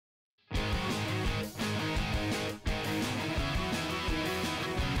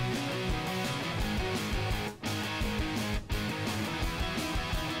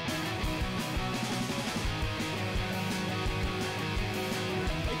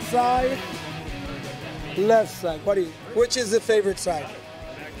side, left side. Which is the favorite side?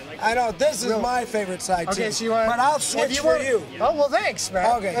 I know this is my favorite side too. Okay, so you want? But I'll switch for you. Oh well, thanks,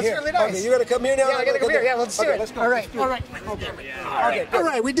 man. Okay, that's here. really nice. Okay, you gotta come here now. Yeah, I gotta come here. Yeah, let's do it. Let's go. All right, all right. Okay, All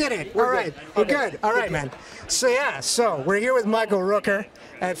right, we did it. All right, we're good. All right, man. So yeah, so we're here with Michael Rooker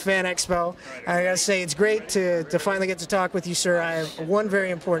at Fan Expo. I gotta say, it's great to finally get to talk with you, sir. I have one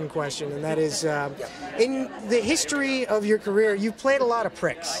very important question, and that is, in the history of your career, you've played a lot of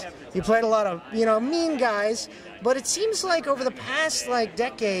pricks. You played a lot of, mean guys. But it seems like over the past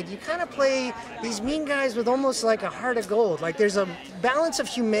decade, you kind of play these mean guys with almost like a heart of gold. Like there's a balance of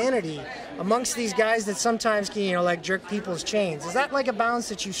humanity amongst these guys that sometimes can, jerk people's chains. Is that like a balance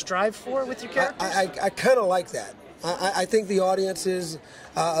that you strive for with your characters? I kind of like that. I think the audiences,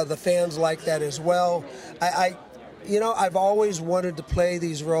 the fans like that as well. I've always wanted to play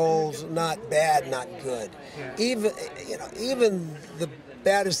these roles, not bad, not good. Yeah. Even the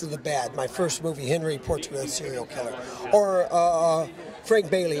baddest of the bad. My first movie, Henry, Portrait of a Serial Killer, or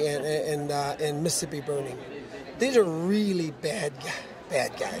Frank Bailey and Mississippi Burning. These are really bad guys.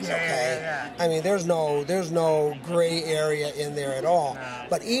 Okay, yeah. I mean, there's no gray area in there at all. No.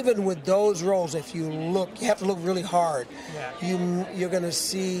 But even with those roles, if you have to look really hard. Yeah. You're going to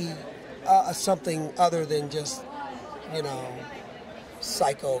see something other than just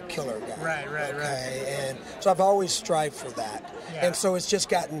psycho killer guy. Right. And so I've always strived for that. Yeah. And so it's just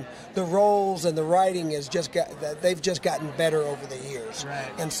gotten, the roles and the writing they've just gotten better over the years.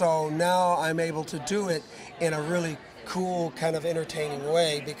 Right. And so now I'm able to do it in a really cool, kind of entertaining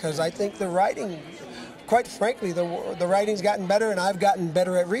way, because I think the writing, quite frankly, the writing's gotten better, and I've gotten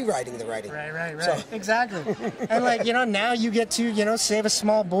better at rewriting the writing. Right. So. Exactly. And now you get to, save a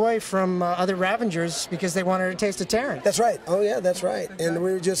small boy from other Ravengers because they wanted a taste of Terran. That's right. Oh, yeah, that's right. Exactly. And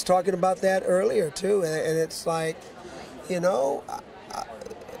we were just talking about that earlier, too. And it's like,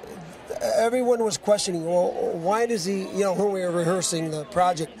 everyone was questioning, well, why does he, when we were rehearsing the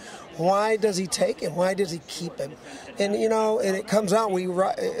project, why does he take him? Why does he keep him? And, and it comes out,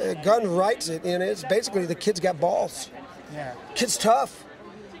 Gunn writes it, and it's basically the kid's got balls. Yeah. Kid's tough.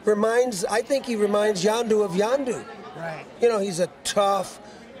 I think he reminds Yondu of Yondu. Right. He's a tough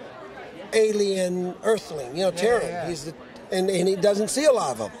alien earthling, Terran. Yeah. And he doesn't see a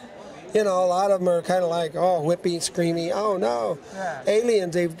lot of them. A lot of them are kind of like, oh, whippy, screamy. Oh, no. Yeah.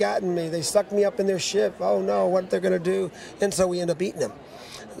 Aliens, they've gotten me. They sucked me up in their ship. Oh, no, what they're going to do. And so we end up eating them.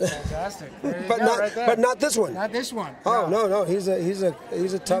 Fantastic. But not this one. Not this one. Oh, no. He's a tough he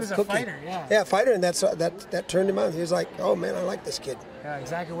was a cookie. Fighter, yeah. Yeah, fighter, and that turned him on. He was like, oh, man, I like this kid. Yeah,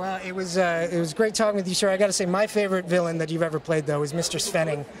 exactly. Well, it was great talking with you, sir. I got to say, my favorite villain that you've ever played, though, is Mr.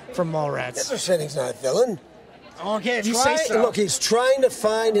 Svenning from Mallrats. Mr. Svenning's not a villain. Okay, if you say so. Look, he's trying to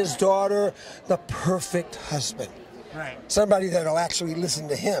find his daughter the perfect husband. Right. Somebody that'll actually listen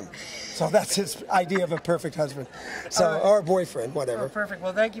to him. So that's his idea of a perfect husband. So, or boyfriend, whatever. Oh, perfect.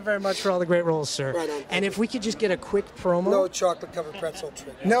 Well, thank you very much for all the great roles, sir. Right on. And if we could just get a quick promo. No chocolate covered pretzel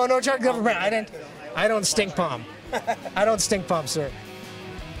trick. No chocolate covered pretzel. I don't stink palm. I don't stink palm, sir.